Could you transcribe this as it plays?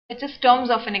which is terms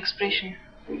of an expression.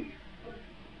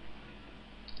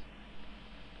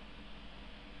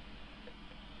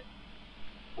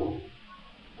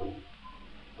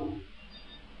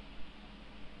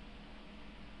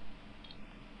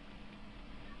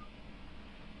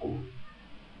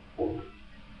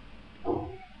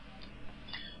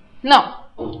 Now,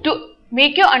 to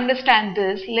make you understand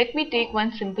this, let me take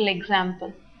one simple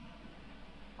example.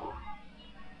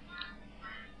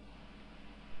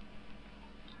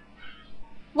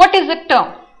 What is a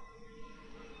term?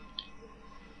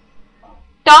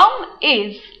 Term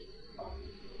is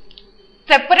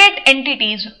separate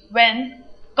entities when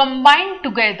combined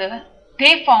together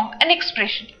they form an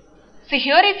expression. So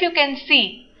here if you can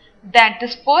see that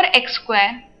this 4x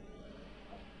square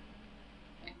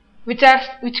which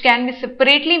can be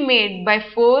separately made by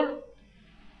 4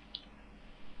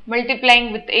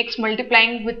 multiplying with x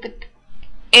multiplying with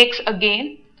x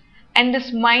again, and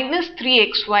this minus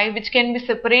 3xy which can be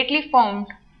separately formed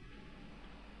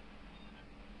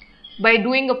by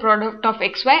doing a product of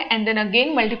xy and then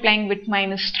again multiplying with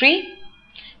minus 3.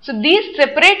 So these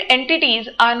separate entities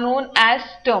are known as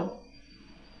term.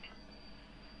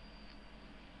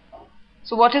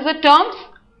 So what is the terms?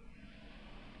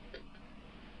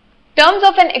 Terms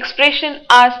of an expression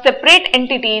are separate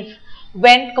entities.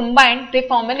 When combined, they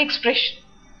form an expression.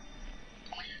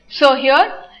 So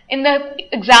here in the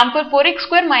example 4x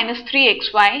square minus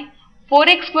 3xy,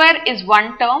 4x square is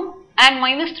one term and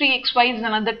minus 3xy is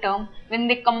another term. When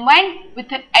they combine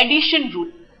with an addition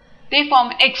rule, they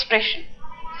form an expression.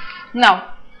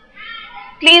 Now,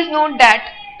 please note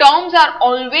that terms are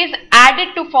always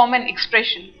added to form an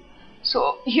expression.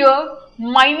 So here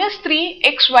minus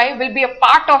 3xy will be a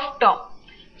part of term.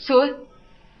 So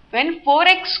when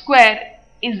 4x square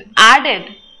is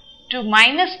added to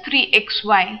minus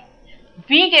 3xy,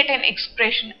 we get an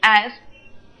expression as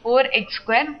 4x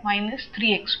square minus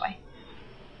 3xy.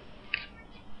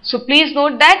 So please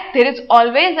note that there is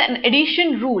always an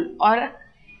addition rule or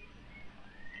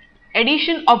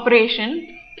addition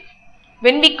operation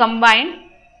when we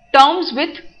combine terms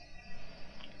with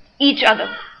each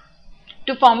other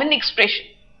to form an expression.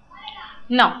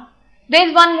 Now, there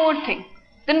is one more thing.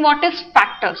 Then what is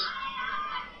factors?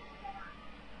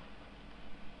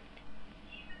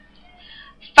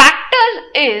 Factors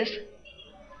is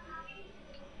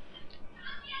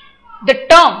the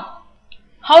term,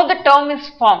 how the term is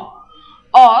formed,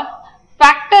 or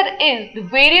factor is the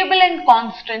variable and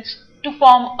constants to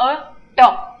form a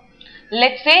term.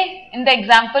 Let's say in the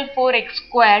example 4x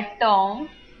squared term,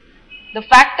 the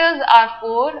factors are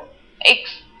 4,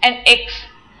 x and x.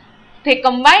 They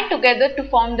combine together to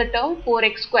form the term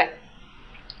 4x square.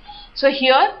 So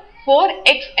here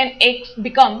 4x and x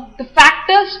become the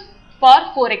factors for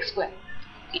 4x square.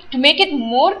 To make it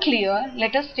more clear,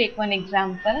 let us take one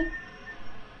example.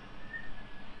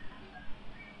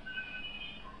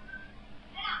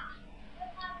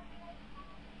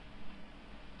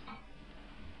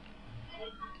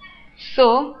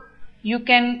 So you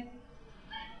can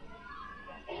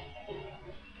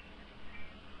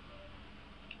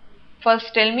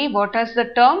first tell me what are the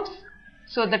terms.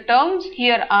 So the terms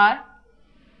here are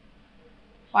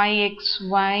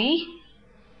 5xy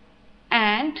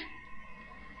and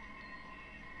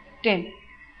 10.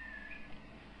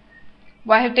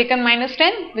 Why I have taken minus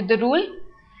 10? With the rule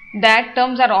that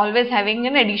terms are always having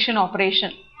an addition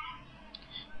operation.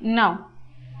 Now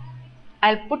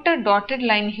I'll put a dotted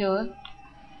line here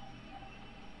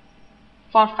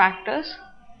for factors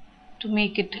to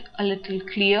make it a little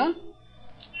clear.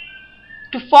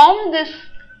 To form this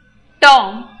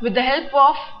term with the help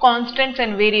of constants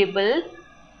and variables,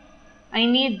 I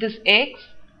need this x,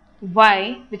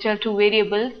 y, which are two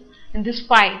variables, and this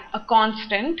phi, a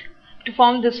constant, to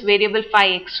form this variable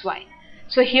phi xy.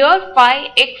 So here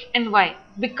phi x and y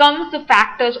becomes the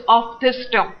factors of this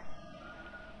term.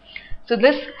 So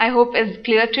this I hope is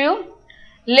clear to you.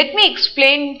 Let me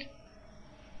explain,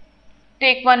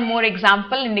 take one more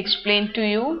example and explain to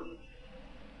you.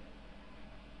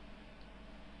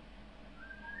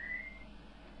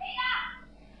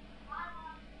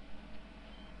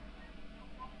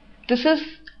 This is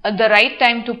the right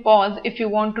time to pause if you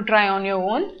want to try on your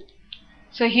own.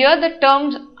 So here the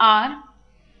terms are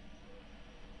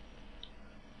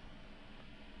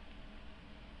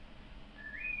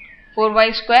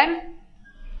 (4y square)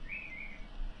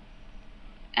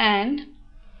 and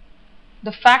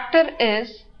the factor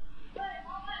is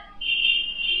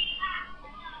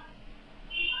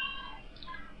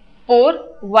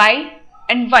 (4y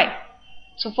and y).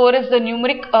 So 4 is the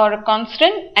numeric or a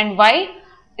constant and y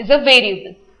is a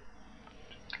variable.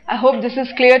 I hope this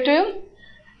is clear to you.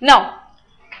 Now,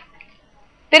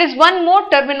 There is one more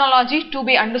terminology to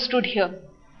be understood here.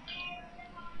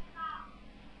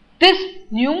 This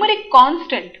numeric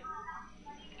constant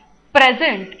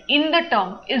present in the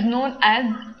term is known as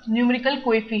numerical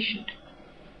coefficient.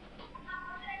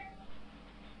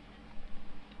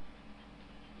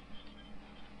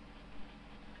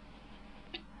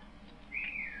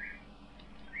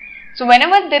 So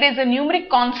whenever there is a numeric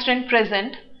constant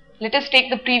present, let us take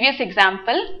the previous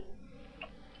example.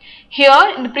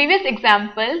 Here in the previous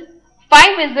example,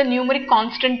 5 is the numeric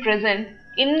constant present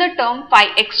in the term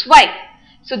 5xy.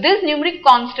 So this numeric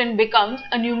constant becomes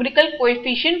a numerical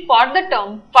coefficient for the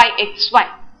term 5xy.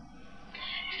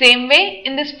 Same way,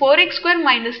 in this 4x square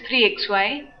minus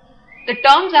 3xy, the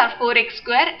terms are 4x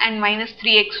square and minus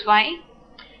 3xy.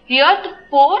 Here the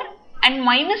 4 and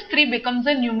minus 3 becomes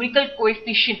a numerical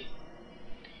coefficient.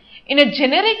 In a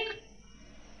generic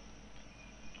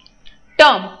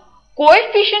term,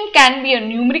 coefficient can be a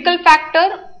numerical factor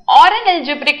or an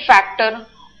algebraic factor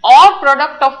or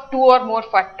product of two or more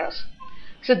factors.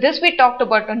 So this we talked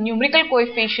about a numerical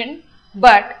coefficient,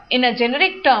 but in a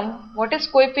generic term, what is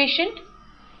coefficient?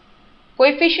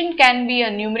 Coefficient can be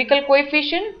a numerical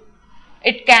coefficient,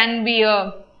 it can be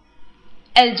a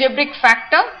algebraic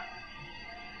factor,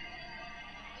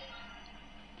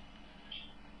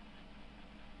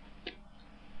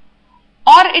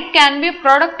 or it can be a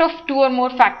product of two or more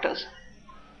factors.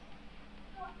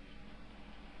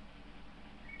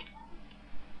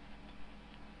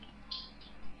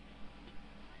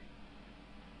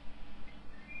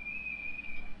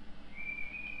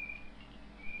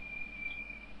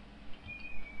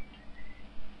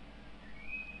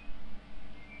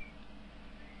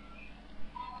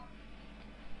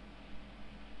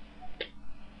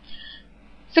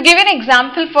 So give an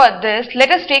example for this. Let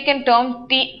us take in term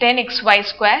 10xy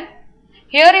square.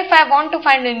 Here if I want to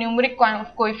find a numeric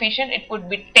coefficient, it would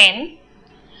be 10.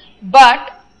 But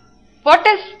what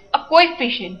is a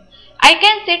coefficient? I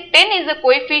can say 10 is a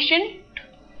coefficient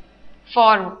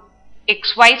for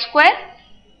xy square.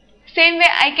 Same way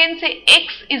I can say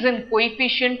x is a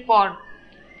coefficient for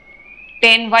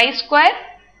 10y square.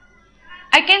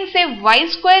 I can say y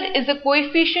square is a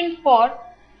coefficient for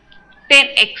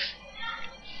 10x.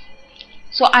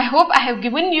 So I hope I have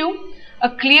given you a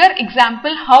clear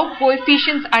example how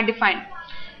coefficients are defined.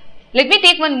 Let me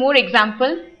take one more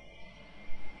example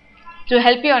to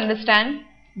help you understand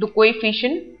the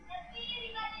coefficient.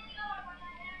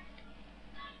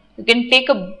 You can take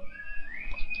a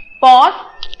pause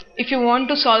if you want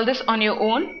to solve this on your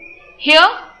own. Here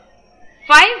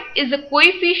 5 is a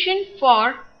coefficient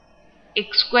for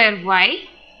x square y.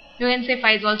 You can say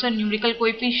 5 is also a numerical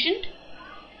coefficient.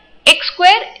 X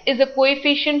square is a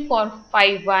coefficient for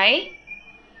 5y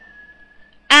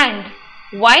and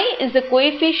y is a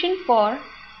coefficient for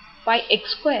 5x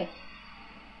square.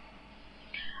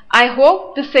 I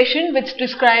hope this session, which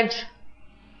describes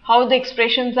how the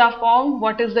expressions are formed,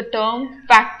 what is the term,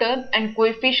 factor and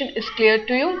coefficient, is clear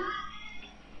to you.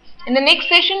 In the next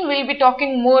session we will be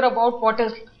talking more about what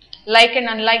is like and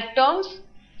unlike terms,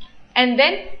 and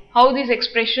then how these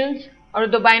expressions or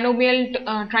the binomial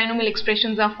trinomial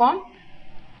expressions are formed.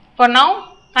 For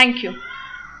now, thank you.